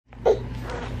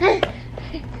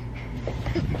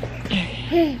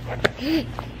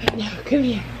No, come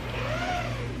here.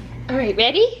 All right,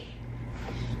 ready?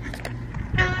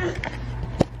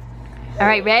 All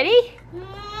right, ready?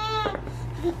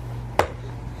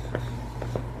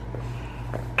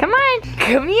 Come on,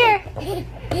 come here.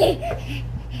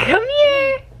 Come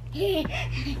here.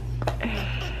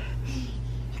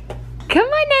 Come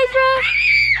on, Ezra.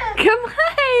 Come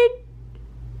on.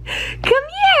 Come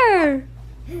here.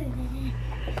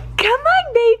 Come on,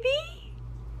 baby.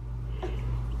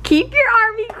 Keep your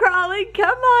army crawling.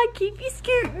 Come on, keep you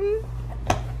scooting.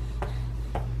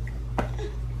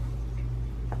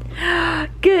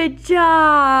 Good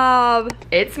job.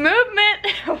 It's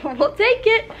movement. We'll take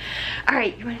it. All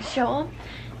right, you want to show them?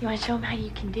 You want to show them how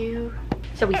you can do?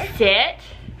 So we sit.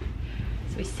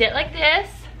 So we sit like this,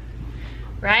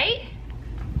 right?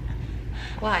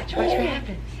 Watch what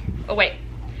happens. Oh wait,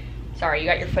 sorry, you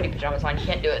got your footy pajamas on. You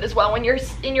can't do it as well when you're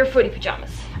in your footy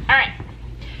pajamas. All right,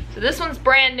 so this one's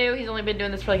brand new. He's only been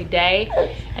doing this for like a day,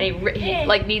 and he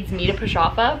like needs me to push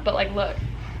off of, but like look.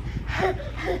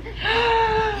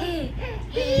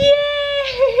 Yay!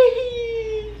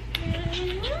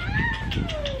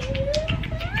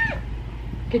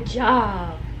 Good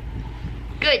job.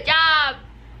 Good job.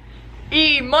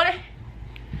 E-money.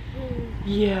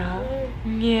 Yeah.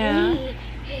 Yeah.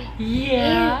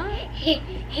 Yeah.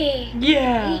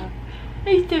 Yeah.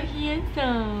 He's so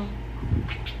handsome.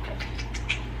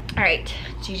 Alright,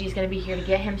 Gigi's gonna be here to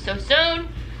get him so soon.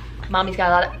 Mommy's got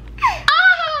a lot of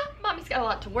Mommy's got a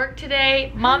lot to work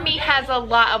today. Mommy has a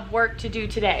lot of work to do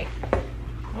today.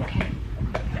 Okay.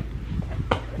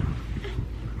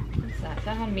 What's that? Is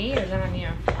that on me or is that on you?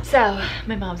 So,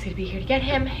 my mom's gonna be here to get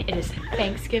him. It is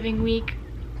Thanksgiving week.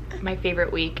 My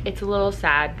favorite week. It's a little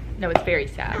sad. No, it's very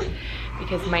sad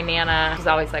because my Nana is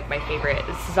always like my favorite.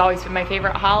 This has always been my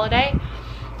favorite holiday.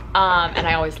 And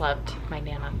I always loved my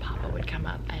Nana and Papa would come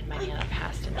up, and my Nana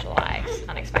passed in July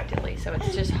unexpectedly. So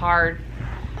it's just hard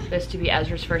this to be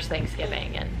Ezra's first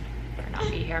Thanksgiving and for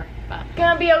not be here, but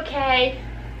gonna be okay.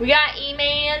 We got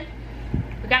E-Man.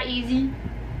 We got Easy.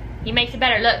 He makes it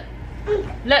better. Look.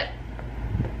 Look.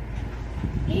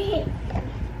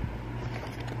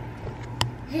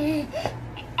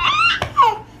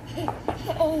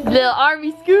 Little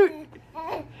army scoot.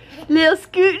 Little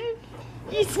scootin'.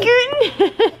 You scootin'?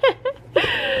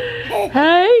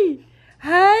 Hey.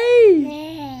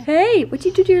 Hey. Hey, what'd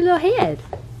you do to your little head?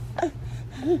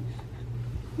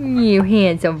 You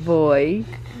handsome boy.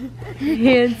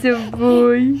 Handsome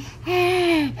boy.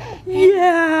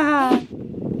 Yeah.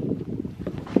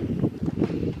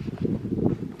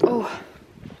 Oh,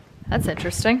 that's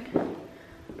interesting.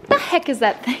 What the heck is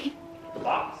that thing?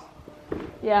 Box.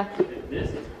 Yeah. This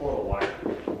is coil wire.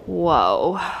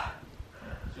 Whoa.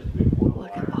 It's just big coil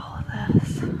Look wire. at all of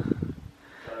this.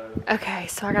 Okay,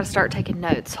 so I gotta start taking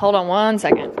notes. Hold on one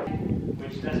second.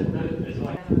 Which is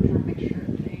like.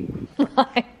 Oh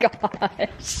my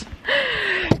gosh.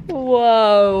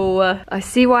 Whoa. I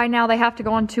see why now they have to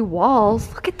go on two walls.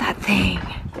 Look at that thing.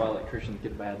 That's why electricians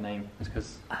get a bad name. It's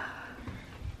because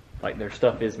like their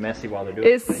stuff is messy while they're doing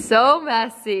it. It's so They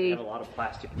messy. have a lot of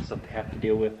plastic and stuff they have to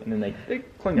deal with, and then they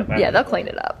clean up after. Yeah, they'll clean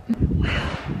it up.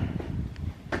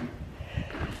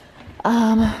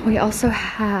 We also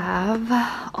have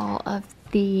all of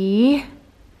the,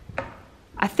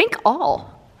 I think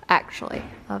all actually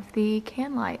of the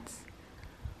can lights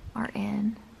are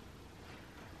in.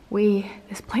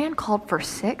 This plan called for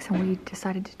 6 and we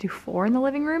decided to do 4 in the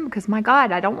living room because my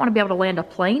God, I don't want to be able to land a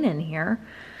plane in here,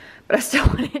 but I still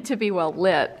want it to be well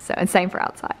lit. So, and same for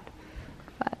outside.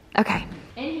 But okay.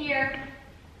 In here,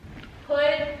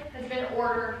 hood has been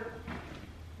ordered.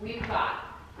 We've got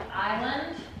an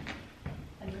island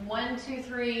and 1, 2,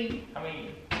 3. How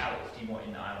many outlets do you want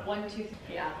in the island? 1, 2, 3.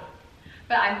 Yeah.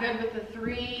 But I'm good with the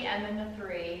 3 and then the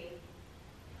 3.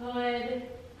 Hood.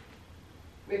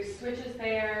 We have switches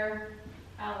there.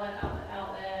 Outlet, outlet,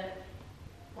 outlet.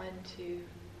 1, 2,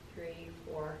 3,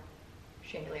 4.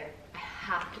 Chandelier. I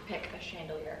have to pick a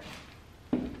chandelier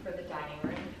for the dining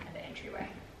room and the entryway.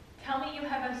 Tell me you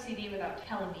have OCD without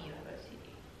telling me you have OCD.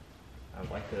 I'd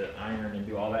like to iron and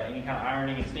do all that. Any kind of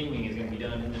ironing and steaming is going to be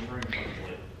done in this room.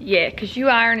 Hopefully. Yeah, because you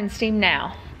iron and steam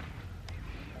now.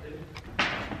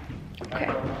 Okay.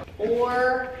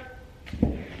 Or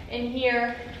in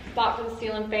here, spot for the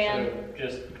ceiling fan. So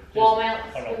just Wall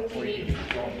mounts hold on, for the before you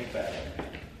TV. go on too fast.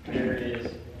 There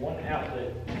is one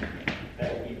outlet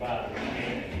that will be by the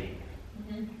vanity.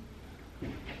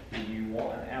 Do you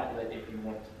want an outlet if you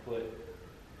want to put?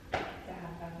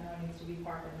 Needs to be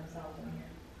parking themselves in here.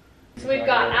 So we've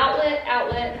got outlet,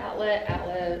 outlet, outlet,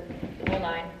 outlet, the whole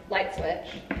 9, light switch,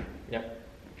 Yep.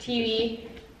 TV,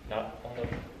 Not on the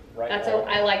right.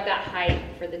 I like that height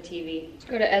for the TV. Let's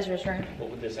go to Ezra's room. What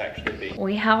would this actually be?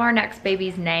 We have our next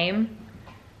baby's name.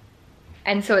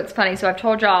 And so it's funny, so I've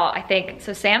told y'all, I think,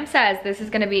 so Sam says this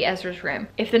is gonna be Ezra's room.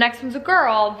 If the next one's a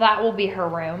girl, that will be her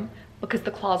room because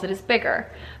the closet is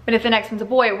bigger. But if the next one's a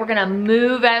boy, we're gonna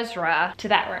move Ezra to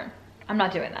that room. I'm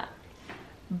not doing that.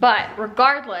 But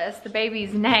regardless, the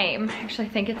baby's name, actually I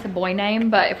think it's a boy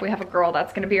name, but if we have a girl,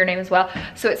 that's gonna be her name as well.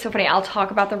 So it's so funny, I'll talk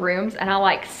about the rooms and I'll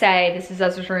like say, this is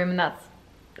Ezra's room and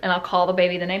I'll call the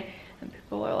baby the name. And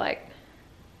people are like,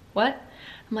 what?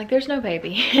 I'm like, there's no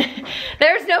baby.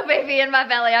 There's no baby in my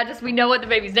belly. We know what the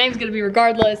baby's name's gonna be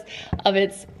regardless of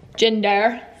its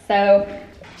gender. So,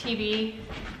 TV,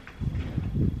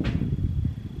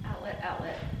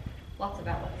 outlet, lots of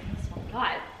outlets in this one.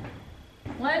 God.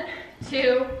 1,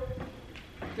 2,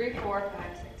 3, 4,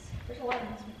 5, 6. There's a lot in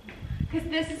this one. Because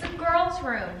this is a girl's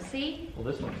room, see? Well,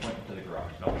 this one's pointing to the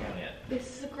garage, don't count it.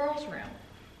 This is a girl's room.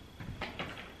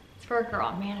 It's for a girl,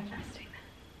 I'm manifesting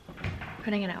that.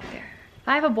 Putting it out there. If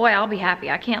I have a boy, I'll be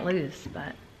happy. I can't lose, but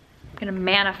I'm gonna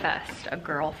manifest a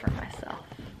girl for myself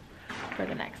for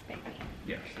the next baby.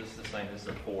 Yes, this is the same as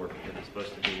the Ford because it's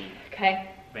supposed to be Okay,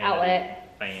 vanity,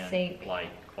 outlet, fan, sink, light,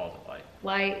 closet light.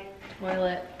 light,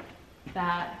 toilet,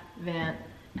 that, vent,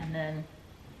 and then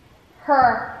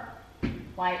her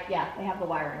light. Yeah, they have the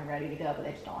wiring ready to go, but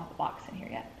they just don't have the box in here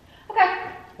yet. Okay.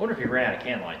 I wonder if he ran out of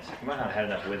can lights. He might not have had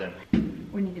enough with him.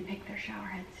 We need to pick their shower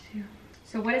heads too.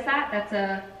 So what is that?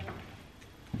 So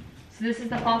this is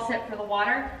the faucet for the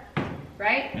water,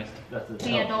 right? That's the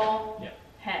handle, yeah.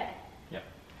 Head. Yep.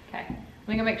 Okay. I'm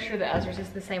gonna make sure that Ezra's is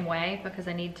the same way because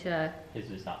I need to. His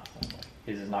is not the same way.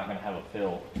 His is not going to have a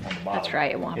fill on the bottom. That's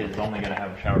right, it won't. His is only going to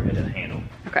have a shower head and a handle.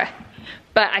 Okay.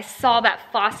 But I saw that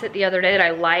faucet the other day that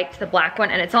I liked, the black one,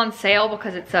 and it's on sale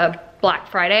because it's a Black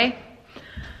Friday.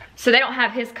 So they don't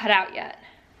have his cut out yet.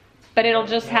 But it'll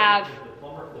just have.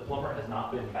 The plumber has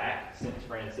not been back since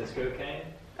Francisco came.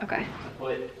 Okay. To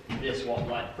put this one,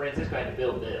 like Francisco had to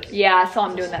build this. Yeah, I saw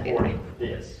him doing that the other day.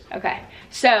 This. Okay.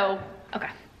 So, okay.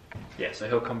 Yeah, so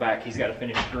he'll come back. He's got to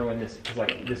finish screwing this. Cause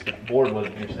like this board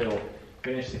wasn't finished. He'll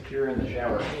finish securing the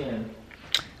shower in.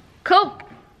 Cool.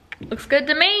 Looks good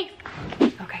to me.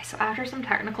 Okay, so after some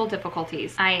technical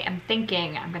difficulties, I am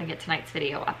thinking I'm gonna get tonight's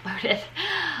video uploaded.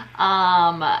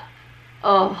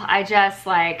 I just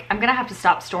like, I'm gonna have to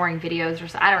stop storing videos or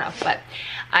something. I don't know, but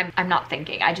I'm not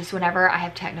thinking. Whenever I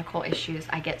have technical issues,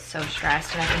 I get so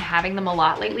stressed and I've been having them a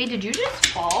lot lately. Did you just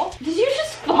fall? Did you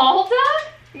just fall,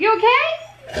 Doug? You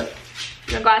okay?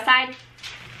 You wanna go outside?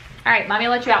 All right, mommy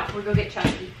will let you out. We'll go get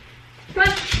Chunky. Come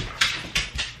on.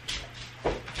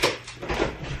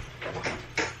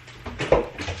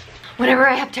 Whenever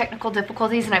I have technical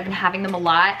difficulties, and I've been having them a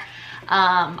lot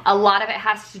of it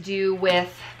has to do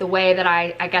with the way that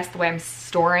I guess the way I'm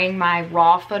storing my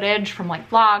raw footage from like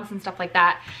vlogs and stuff like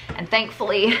that. And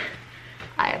thankfully,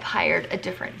 I have hired a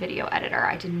different video editor.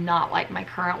 I did not like my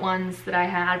current ones that I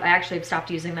had. I actually have stopped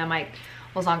using them. I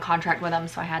was on contract with them,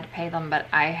 so I had to pay them, but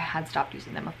I had stopped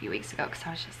using them a few weeks ago because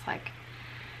I was just like,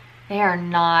 they are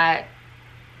not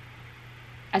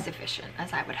as efficient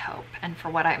as I would hope. And for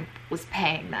what I was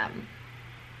paying them,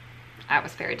 I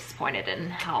was very disappointed in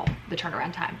how the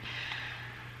turnaround time.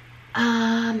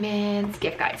 Men's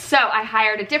gift guides. So I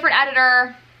hired a different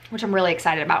editor, which I'm really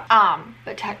excited about.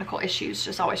 But technical issues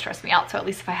just always stress me out. So at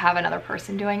least if I have another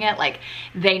person doing it, like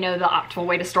they know the optimal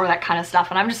way to store that kind of stuff.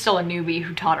 And I'm just still a newbie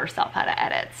who taught herself how to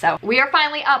edit. So we are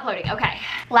finally uploading. Okay,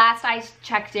 last I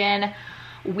checked in,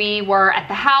 we were at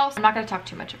the house. I'm not gonna talk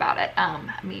too much about it.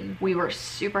 I mean, we were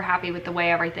super happy with the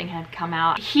way everything had come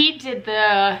out. He did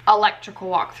the electrical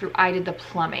walkthrough, I did the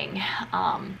plumbing.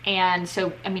 And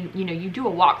so, I mean, you know, you do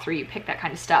a walkthrough, you pick that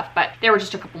kind of stuff, but there were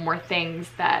just a couple more things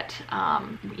that,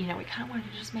 you know, we kind of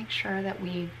wanted to just make sure that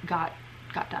we got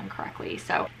done correctly.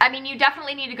 So, I mean, you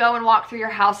definitely need to go and walk through your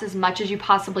house as much as you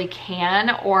possibly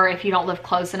can, or if you don't live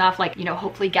close enough, like, you know,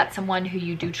 hopefully get someone who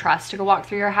you do trust to go walk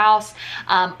through your house.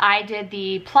 I did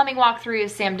the plumbing walkthrough,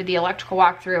 Sam did the electrical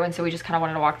walkthrough, and so we just kind of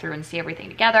wanted to walk through and see everything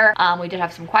together. We did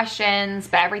have some questions,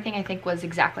 but everything I think was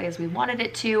exactly as we wanted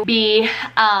it to be.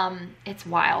 It's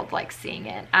wild, like, seeing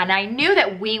it. And I knew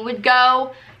that we would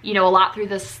go, you know, a lot through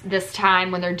this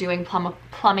time when they're doing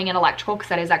plumbing and electrical, because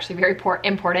that is actually very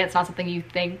important. It's not something you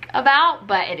think about,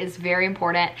 but it is very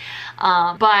important.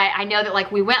 But I know that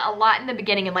like we went a lot in the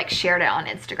beginning and like shared it on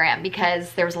Instagram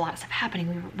because there was a lot of stuff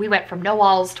happening. We went from no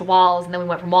walls to walls, and then we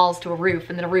went from walls to a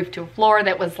roof, and then a roof to a floor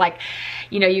that was like,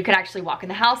 you know, you could actually walk in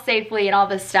the house safely and all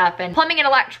this stuff. And plumbing and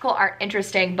electrical are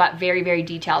interesting, but very, very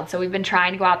detailed. So we've been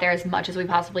trying to go out there as much as we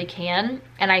possibly can.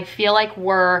 And I feel like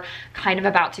we're kind of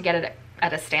about to get it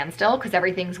at a standstill because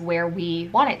everything's where we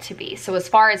want it to be. So as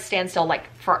far as standstill,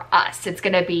 like for us, it's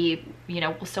gonna be, you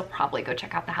know, we'll still probably go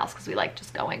check out the house because we like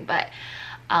just going, but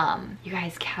you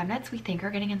guys, cabinets we think are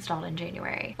getting installed in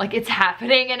January. Like it's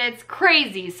happening and it's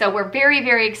crazy. So we're very,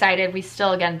 very excited. We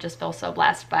still, again, just feel so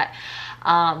blessed, but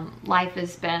life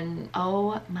has been,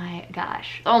 oh my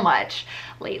gosh, so much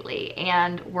lately,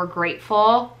 and we're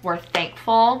grateful, we're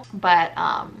thankful, but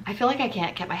I feel like I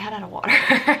can't get my head out of water.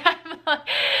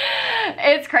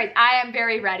 It's crazy. I am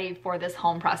very ready for this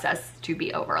home process to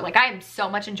be over. Like I am so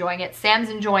much enjoying it. Sam's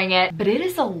enjoying it, but it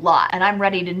is a lot, and I'm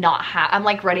ready to not have, I'm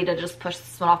like ready to just push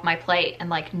this one off my plate and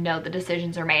like know the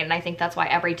decisions are made. And I think that's why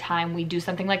every time we do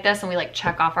something like this and we like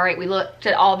check off, all right, we looked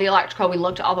at all the electrical, we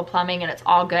looked at all the plumbing, and it's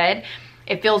all good.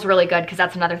 It feels really good because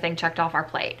that's another thing checked off our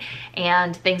plate,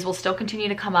 and things will still continue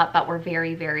to come up, but we're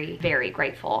very, very, very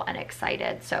grateful and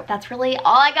excited. So that's really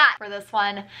all I got for this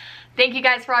one. Thank you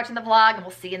guys for watching the vlog, and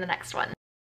we'll see you in the next one.